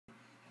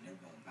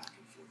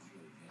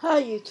Hi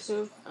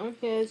YouTube. I'm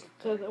here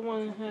because I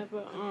want to have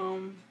a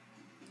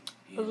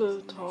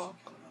little talk.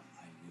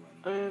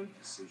 I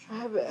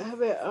have a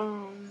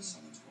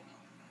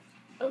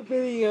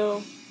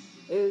video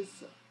is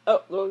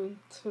uploading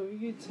to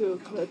YouTube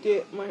because I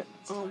did my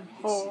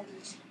haul.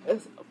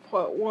 It's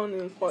part 1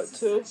 and part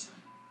 2,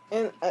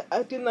 and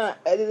I did not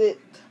edit it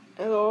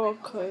at all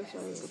because I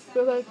didn't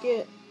feel like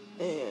it,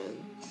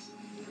 and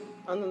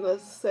I know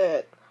that's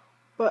sad.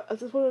 But I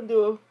just want to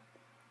do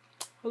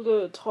a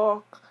little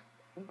talk.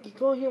 You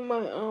gonna hear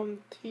my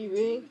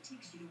TV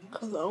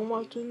because I'm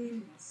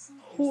watching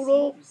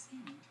Hulu,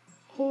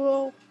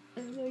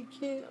 and I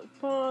can't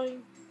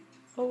find.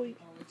 Oh wait,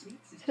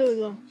 here we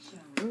go.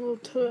 I'm gonna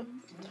turn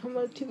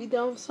my TV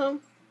down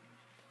some,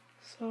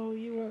 so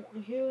you won't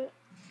hear it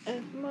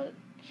as much.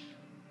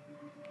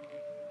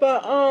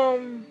 But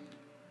I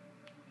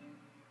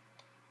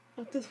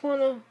just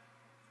wanna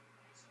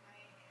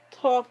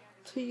talk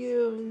to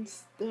you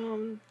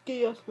and give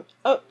you some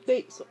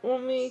updates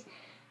on me.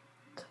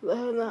 Cause I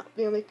have not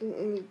been making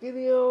any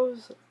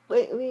videos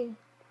lately.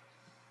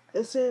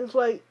 It seems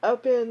like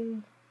I've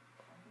been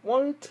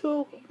wanting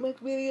to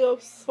make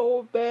videos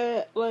so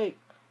bad. Like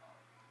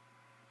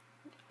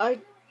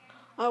I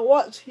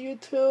watch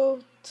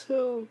YouTube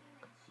to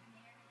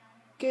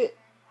get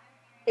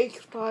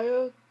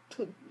inspired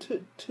to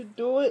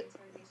do it,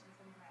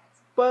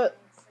 but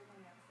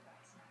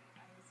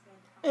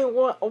and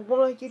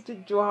when I get to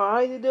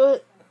dry to do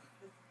it,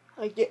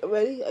 I get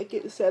ready, I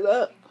get set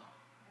up,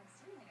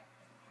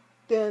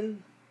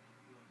 then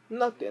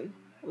nothing.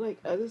 Like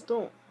I just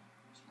don't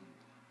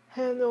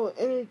have no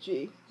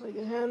energy. Like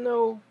I have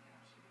no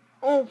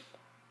oomph.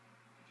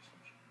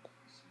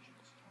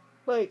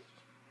 Like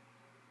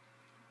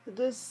it's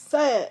just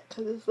sad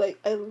because it's like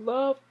I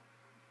love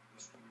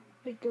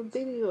making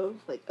videos.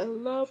 Like I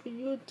love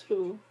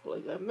YouTube.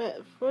 Like I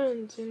met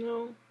friends,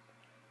 and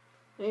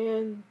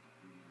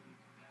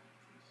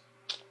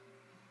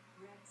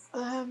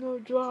I have no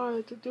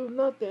drive to do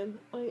nothing.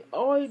 Like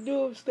all I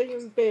do is stay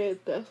in bed.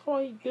 That's all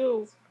I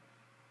do.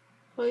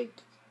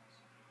 Like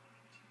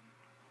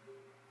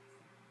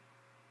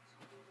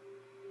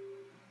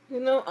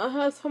I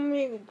have so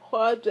many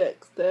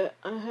projects that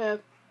I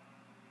have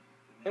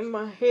in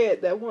my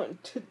head that I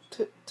want to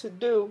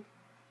do.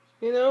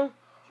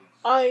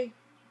 I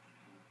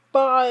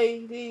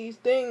buy these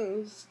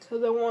things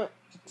because I want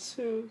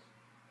to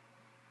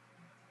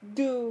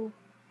do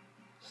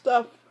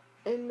stuff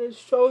and to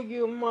show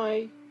you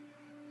my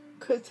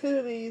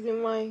creativities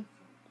and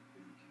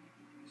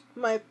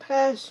my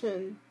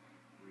passion,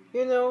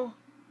 and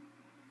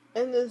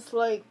it's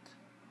like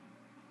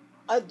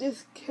I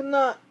just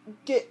cannot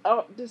get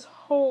out this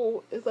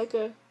hole. It's like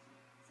a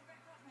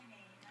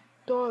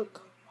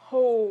dark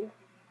hole,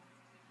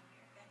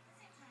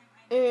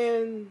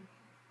 and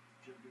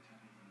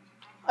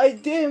I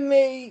did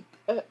make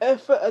an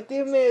effort. I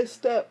did make a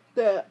step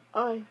that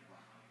I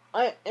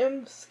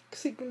am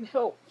seeking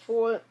help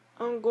for it.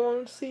 I'm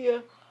going to see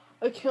a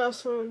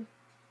counselor.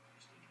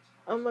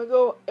 I'm gonna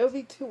go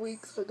every 2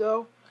 weeks.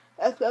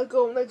 After I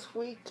go next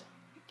week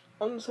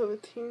on the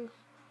 17th.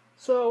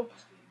 So,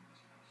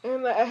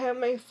 and I had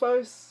my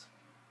first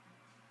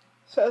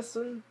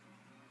session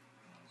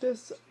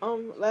this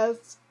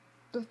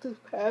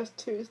past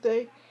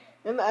Tuesday,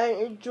 and I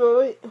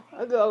enjoyed it.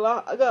 I got a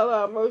lot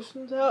of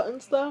emotions out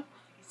and stuff.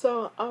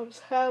 So I was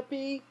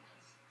happy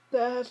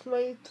that I had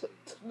somebody to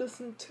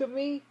listen to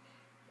me,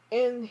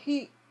 and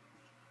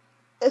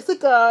it's a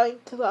guy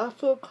because I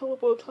feel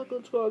comfortable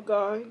talking to a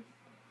guy.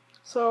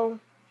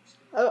 So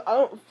I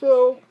don't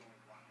feel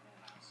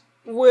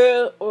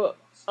weird or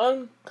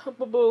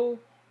uncomfortable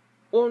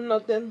or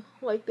nothing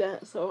like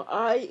that. So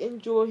I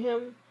enjoy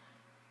him,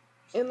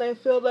 and I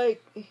feel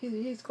like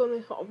he's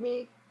gonna help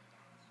me.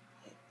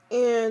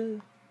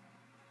 And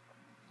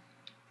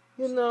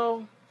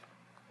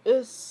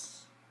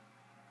it's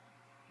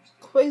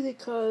crazy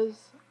because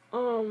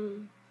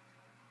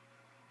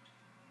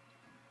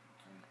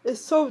it's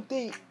so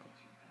deep.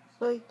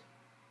 Like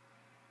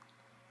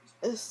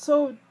it's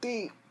so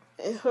deep.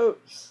 It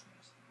hurts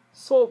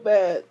so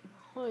bad.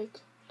 Like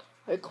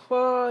I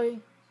cry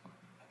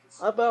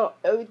about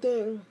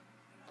everything.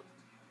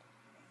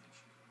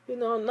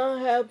 I'm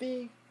not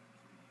happy.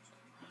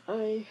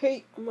 I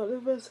hate my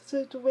living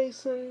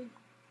situation,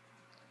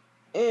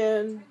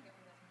 and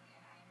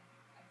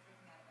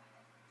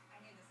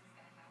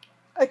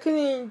I couldn't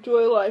even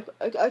enjoy life.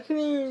 I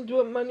couldn't even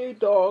enjoy my new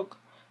dog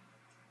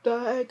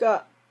that I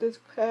got this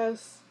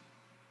past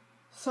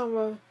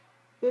summer.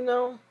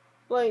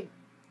 Like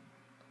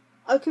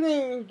I couldn't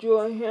even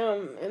enjoy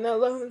him, and I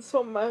love him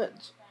so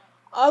much.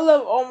 I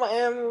love all my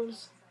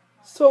animals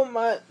so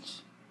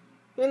much.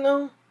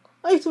 I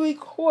used to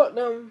record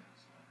them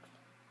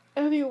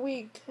every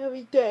week,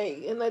 every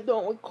day, and I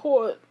don't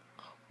record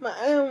my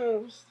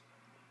animals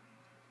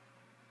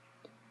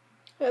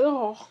at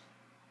all.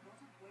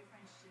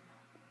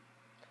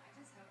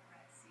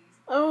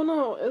 I don't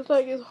know. It's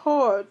like it's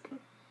hard.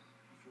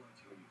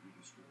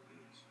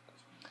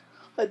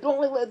 I don't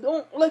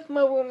like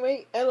my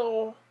roommate at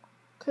all,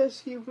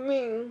 'cause she's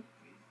mean.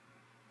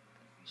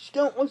 She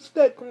don't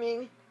respect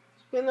me,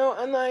 you know,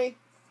 and I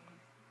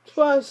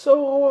try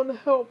so hard to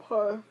help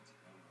her,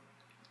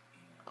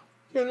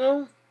 you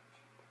know.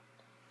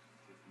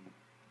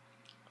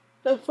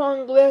 That's why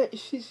I'm glad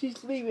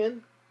she's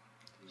leaving.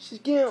 She's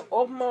getting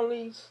off my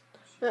leash.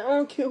 And I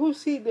don't care who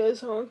sees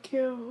this. I don't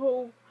care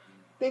who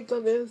think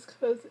of this,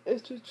 because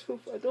it's the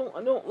truth. I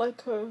don't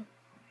like her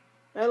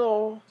at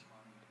all.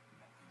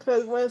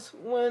 Because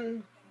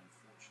when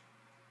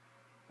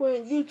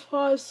you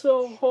try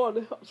so hard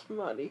to help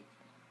somebody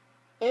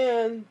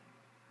and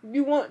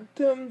you want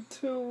them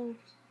to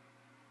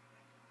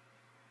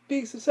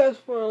be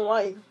successful in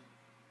life,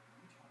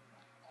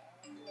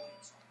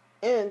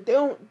 and they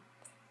don't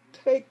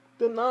take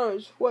the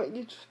knowledge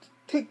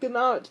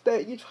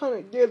that you're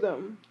trying to give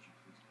them.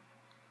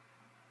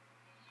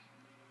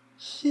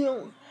 She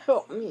don't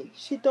help me.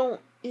 She don't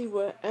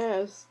even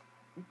ask,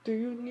 do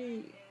you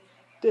need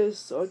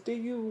this, or do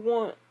you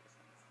want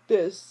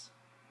this,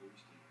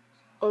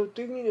 or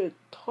do you need to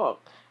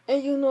talk?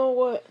 And you know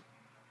what?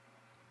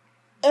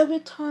 Every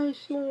time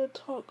she want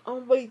to talk,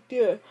 I'm right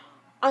there.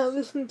 I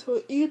listen to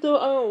her, either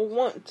I don't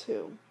want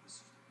to,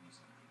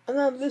 and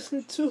I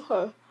listen to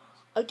her.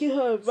 I give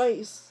her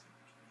advice.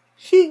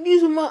 She's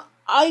using my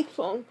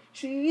iPhone.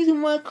 She's using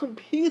my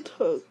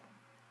computer.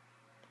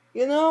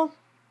 You know?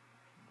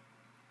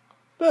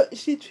 But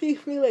she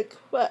treats me like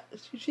crap.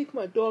 She treats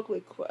my dog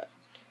like crap.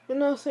 You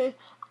know what I'm saying?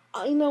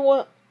 You know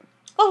what?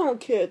 I don't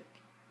care.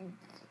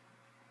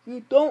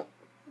 You don't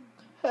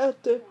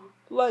have to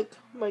like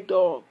my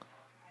dog,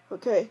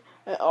 okay,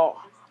 at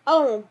all. I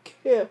don't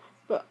care,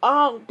 but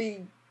I'll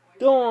be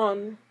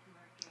darned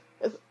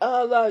if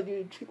I allow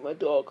you to treat my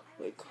dog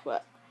like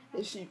crap.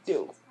 And she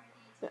do.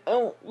 And I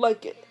don't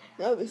like it.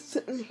 And I'll be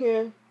sitting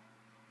here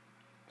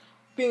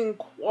being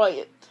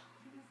quiet.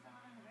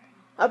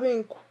 I've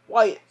been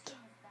quiet.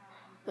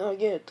 And I'm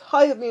getting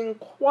tired of being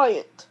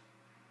quiet.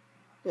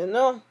 You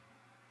know?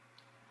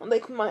 I'm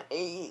like my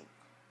age.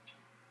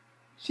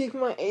 She's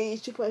my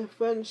age, she's my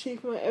friend,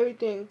 she's my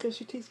everything, because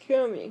she takes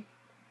care of me.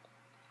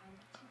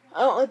 I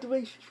don't like the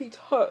way she treats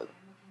her.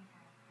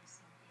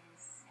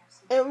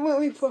 And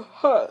really for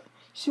her,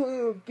 she won't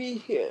even be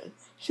here.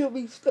 She'll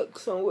be stuck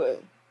somewhere.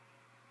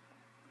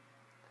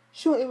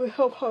 She won't even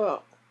help her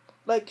out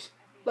like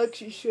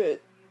she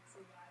should.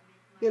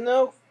 You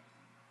know?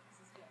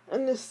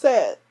 And it's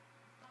sad.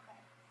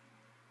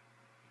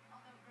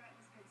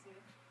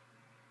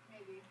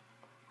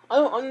 I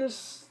don't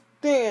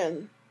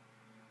understand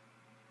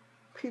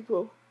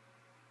people.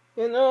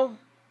 You know?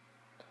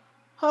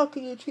 How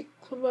can you treat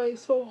somebody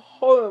so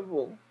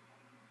horrible?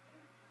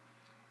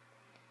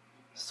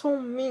 So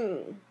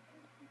mean.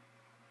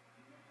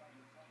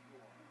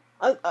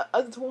 I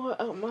just want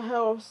her out of my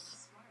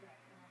house.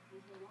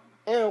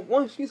 And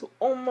once she's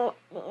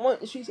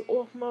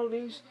off my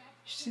leash,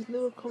 she's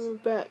never coming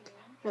back.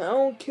 And I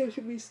don't care if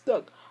she be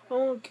stuck. I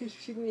don't care if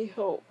she need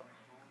help.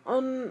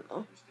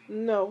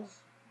 No.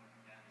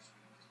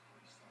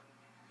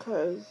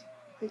 Cause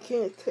I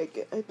can't take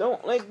it. I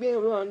don't like being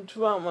around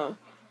drama.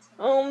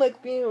 I don't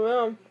like being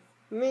around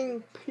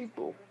mean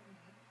people.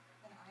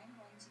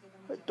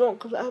 I don't,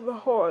 cause I have a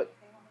heart.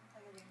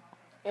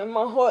 And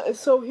my heart is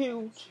so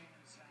huge.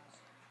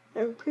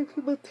 And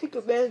people take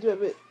advantage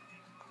of it.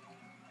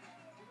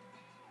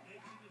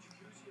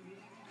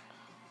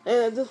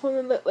 And I just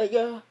want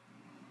to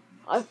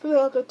I feel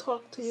like I could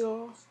talk to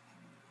y'all.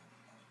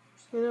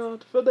 You know, I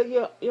feel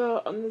like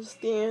y'all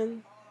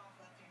understand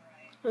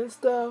and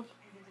stuff.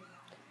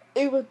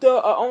 Even though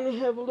I only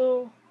have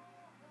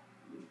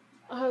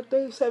I have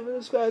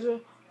 37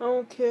 subscribers, I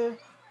don't care.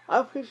 I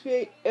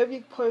appreciate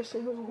every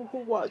person who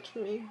watched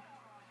me.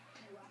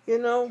 You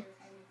know?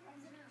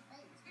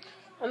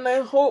 And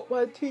I hope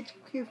I teach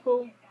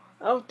people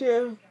out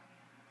there, you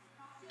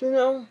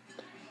know,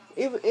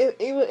 even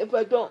if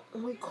I don't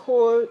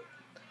record,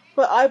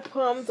 but I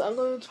promise I'm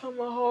going to try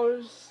my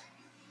hardest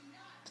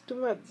to do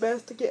my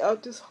best to get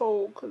out this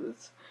hole,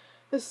 because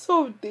it's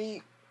so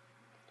deep.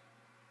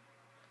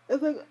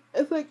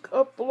 It's like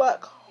a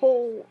black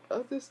hole.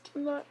 I just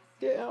cannot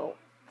get out.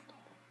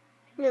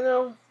 You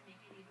know?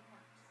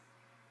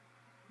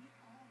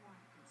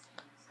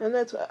 And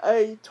that's what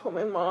I told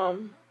my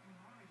mom.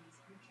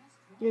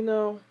 You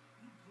know?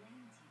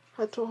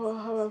 I told her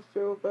how I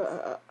feel,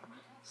 but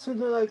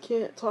sometimes I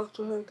can't talk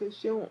to her because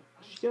she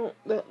don't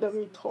let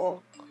me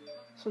talk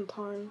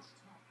sometimes.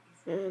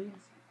 And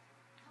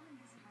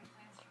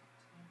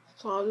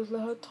so I'll just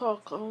let her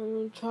talk. I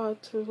don't try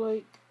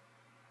to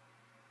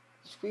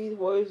squeeze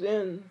words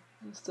in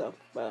and stuff,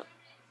 but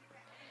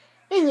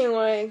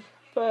anyway,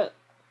 but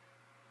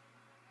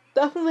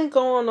definitely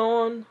going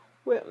on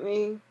with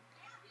me,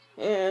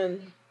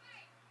 and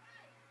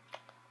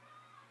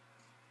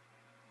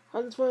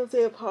I just want to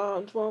say I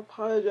just want to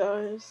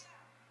apologize,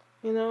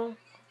 you know,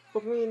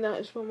 for me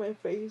not showing my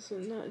face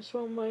and not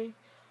showing my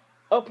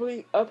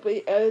uppity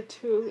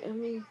attitude,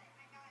 and me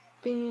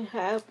being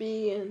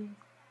happy, and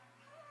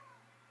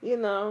you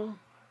know,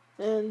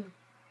 and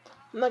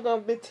I'm not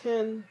gonna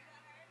pretend.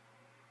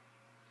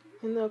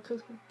 You know,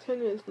 because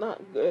pretending is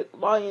not good.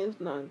 Lying is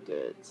not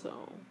good,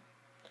 so.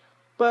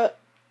 But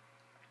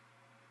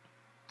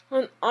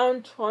and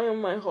I'm trying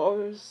my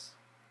hardest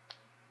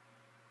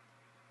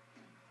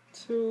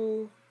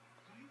to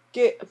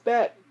get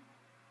back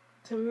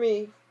to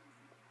me,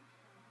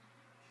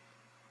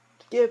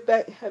 to get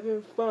back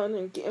having fun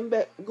and getting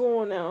back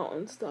going out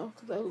and stuff.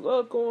 Because I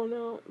love going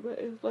out, but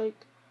it's like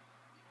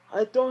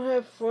I don't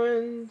have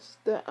friends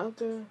that I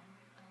can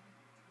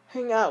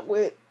hang out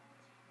with.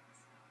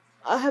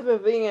 I have a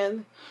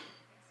van.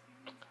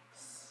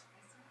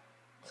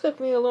 It took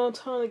me a long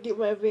time to get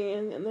my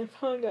van, and I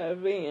finally got a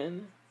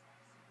van.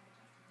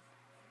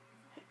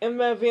 And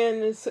my van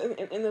is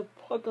sitting in the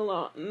parking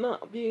lot,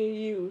 not being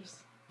used.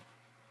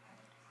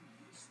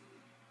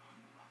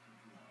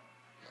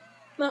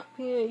 Not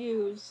being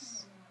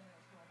used.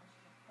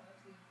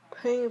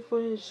 Paying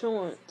for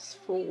insurance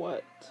for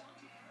what?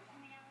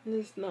 And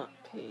it's not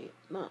paid,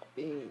 not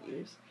being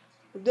used.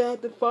 Then I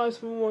have to find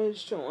some more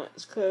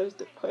insurance because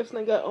the person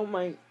I got on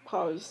my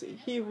policy,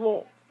 he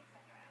won't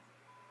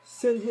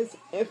send his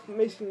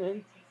information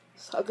in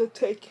so I could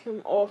take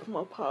him off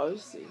my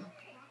policy.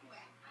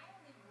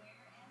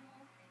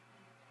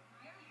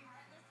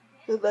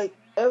 It's like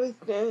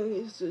everything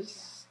is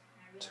just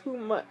too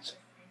much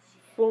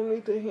for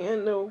me to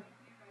handle.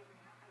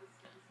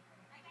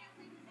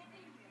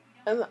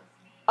 And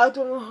I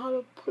don't know how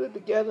to put it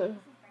together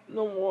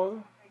no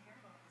more.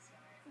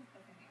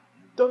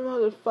 Don't know how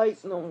to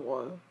fight no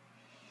more.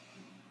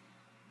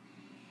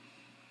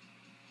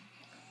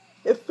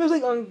 It feels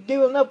like I'm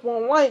giving up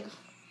on life.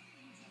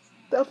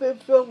 That's what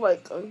it feels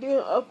like. I'm giving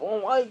up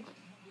on life.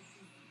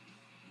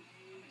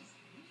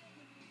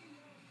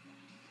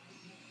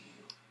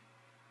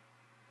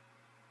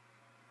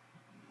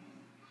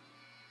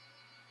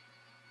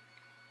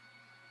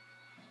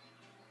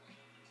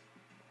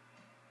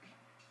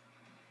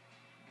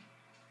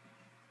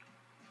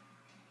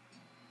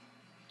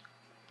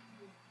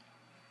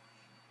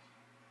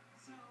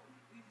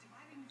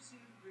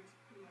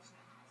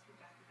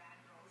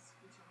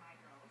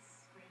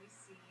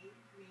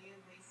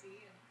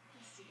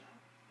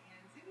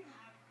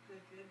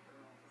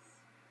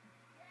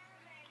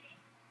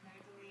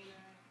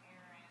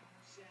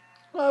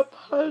 I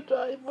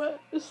apologize, but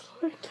it's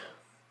like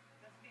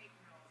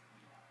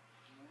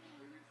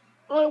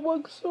I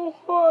worked so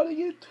hard to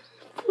get to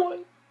this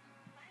point.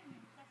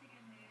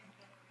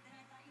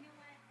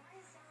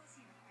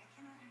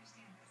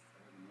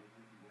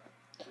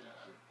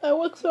 I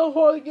worked so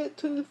hard to get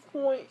to this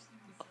point,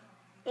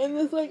 and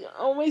it's like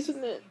I'm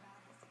wasting it.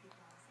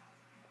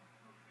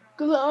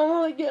 Because I don't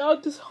want to get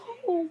out this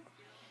hole.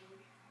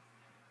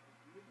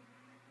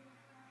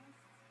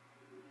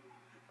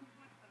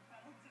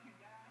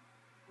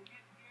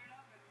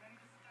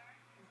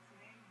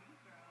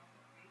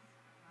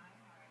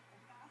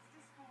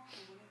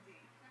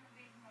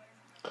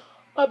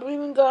 I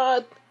believe in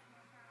God.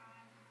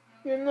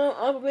 You know,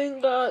 I believe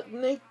in God.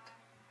 Make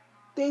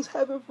things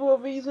happen for a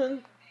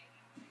reason.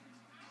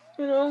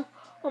 You know,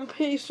 I'm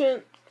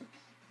patient.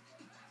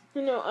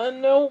 You know, I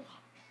know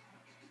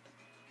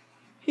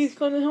He's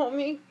gonna help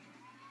me.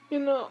 You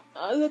know,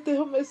 I have to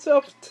help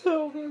myself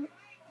too.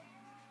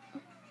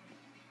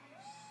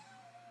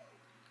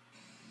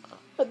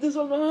 I just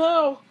don't know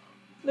how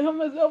to help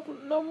myself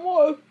no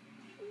more.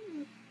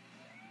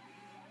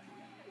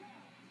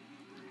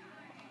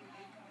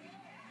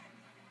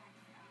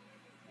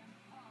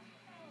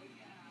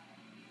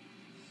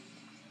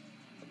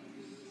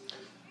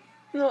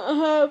 You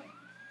know,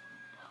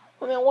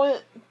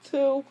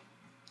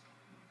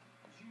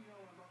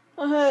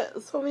 I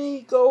had so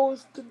many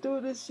goals to do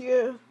this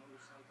year,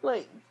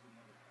 like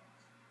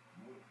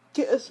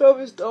get a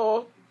service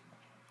dog,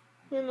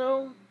 you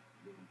know,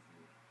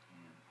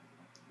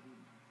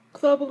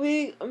 because I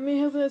believe me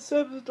having a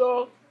service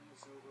dog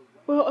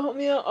will help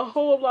me out a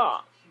whole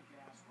lot,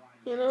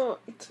 you know,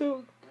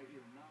 too.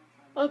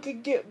 I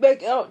could get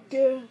back out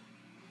there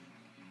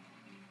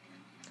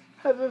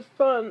having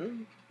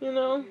fun, you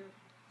know.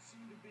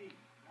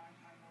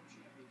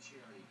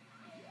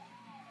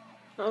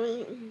 I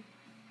mean,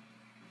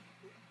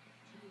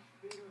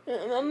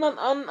 and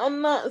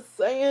I'm not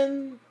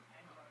saying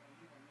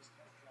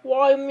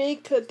why me,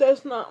 cause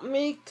that's not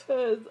me,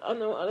 cause I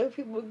know other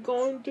people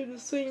going through the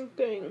same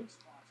thing,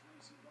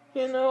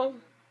 you know.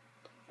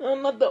 And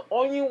I'm not the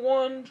only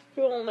one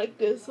feeling like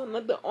this. I'm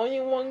not the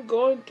only one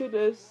going through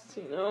this,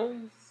 you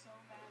know.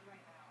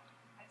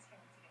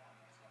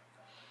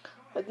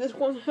 I just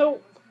want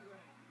help.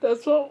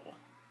 That's all.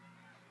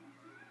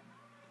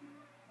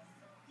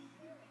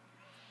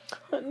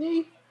 I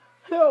need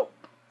help.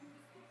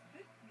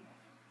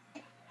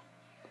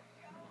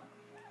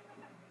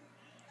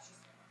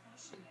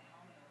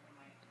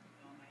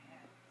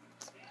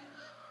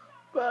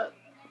 But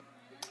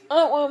I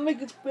don't want to make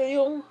this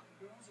video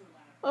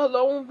a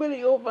long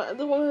video, but I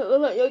just want to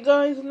let you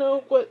guys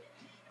know what's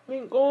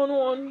been going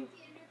on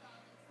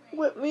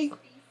with me.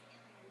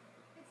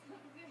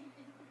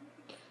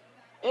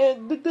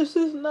 And this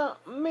is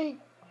not me,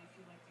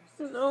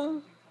 you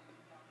know.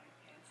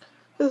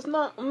 It's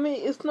not me.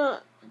 It's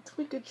not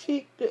Tweaker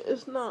Cheek.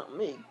 It's not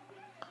me.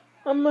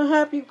 I'm a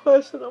happy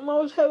person. I'm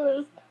always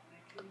having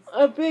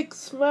a big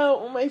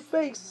smile on my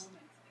face.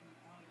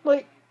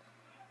 Like,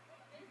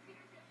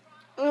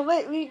 and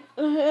lately,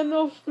 I had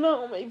no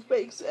smile on my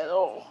face at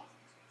all.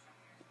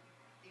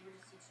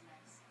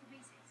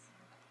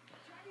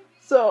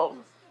 So,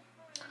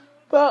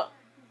 but,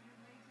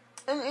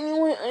 and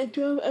anyway, I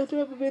do have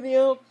a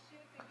video,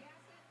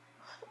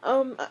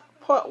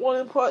 part 1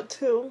 and part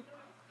 2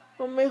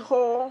 on my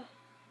haul,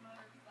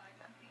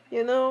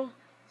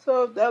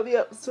 so that'll be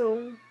up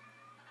soon.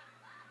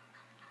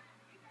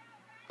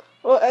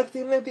 Well,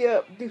 actually, it might be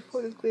up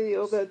before this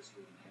video, but,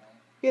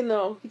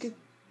 you could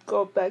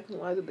go back and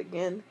watch it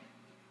again,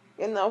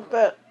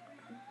 but,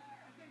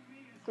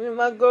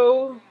 my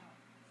goal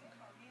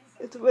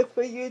is to work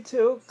for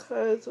YouTube,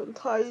 because I'm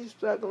tired of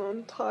struggling,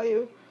 I'm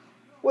tired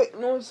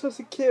waiting on Social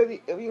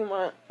Security every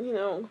month,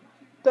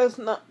 that's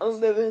not a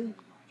living.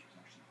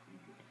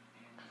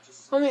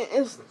 I mean,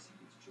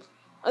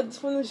 I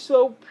just want to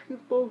show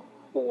people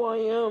who I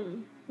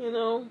am,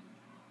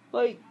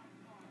 like,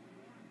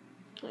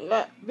 I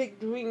got big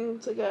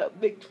dreams, I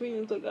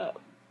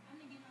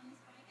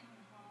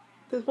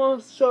just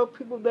want to show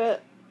people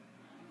that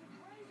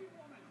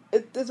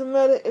it doesn't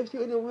matter if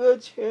you're in a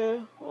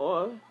wheelchair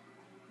or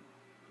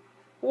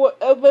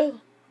whatever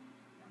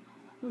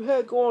you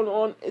had going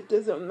on, it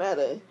doesn't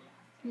matter.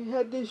 You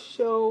have to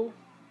show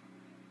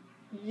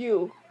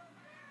you.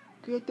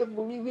 You have to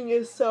believe in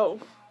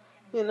yourself,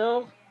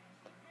 You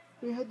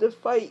have to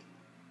fight.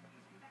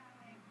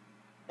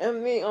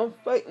 And me, I'm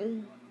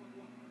fighting.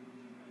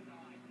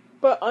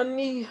 But I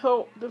need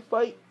help to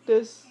fight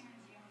this.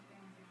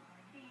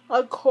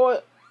 I call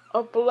it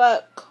a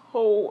black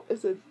hole.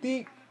 It's a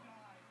deep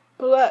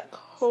black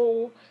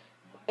hole,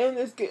 and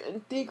it's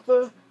getting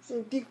deeper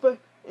and deeper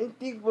and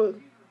deeper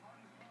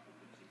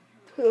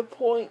to the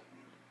point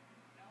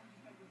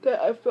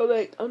that I feel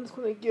like I'm just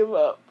going to give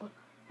up.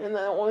 And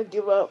I don't want to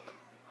give up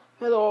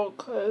at all,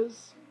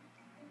 because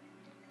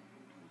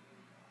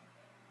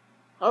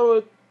I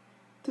would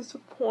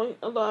disappoint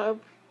a lot of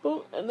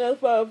people, and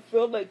that's what I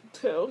feel like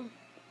too.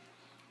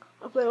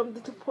 I feel like I'm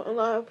disappointing a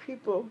lot of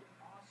people,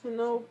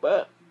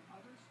 but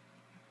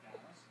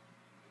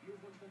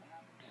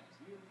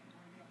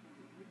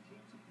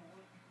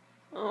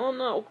I don't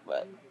know,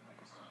 but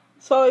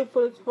sorry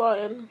for this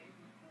crying.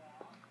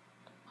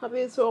 I've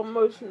been so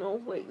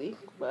emotional lately,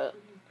 but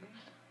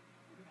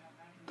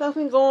stuff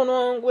been going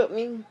on with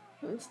me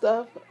and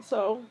stuff,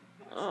 so,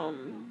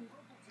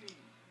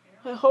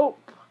 I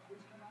hope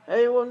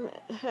everyone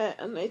had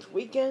a nice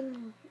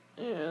weekend,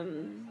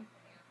 and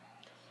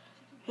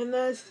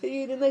I see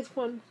you in the next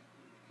one.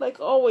 Like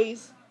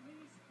always,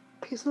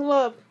 peace and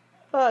love.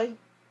 Bye.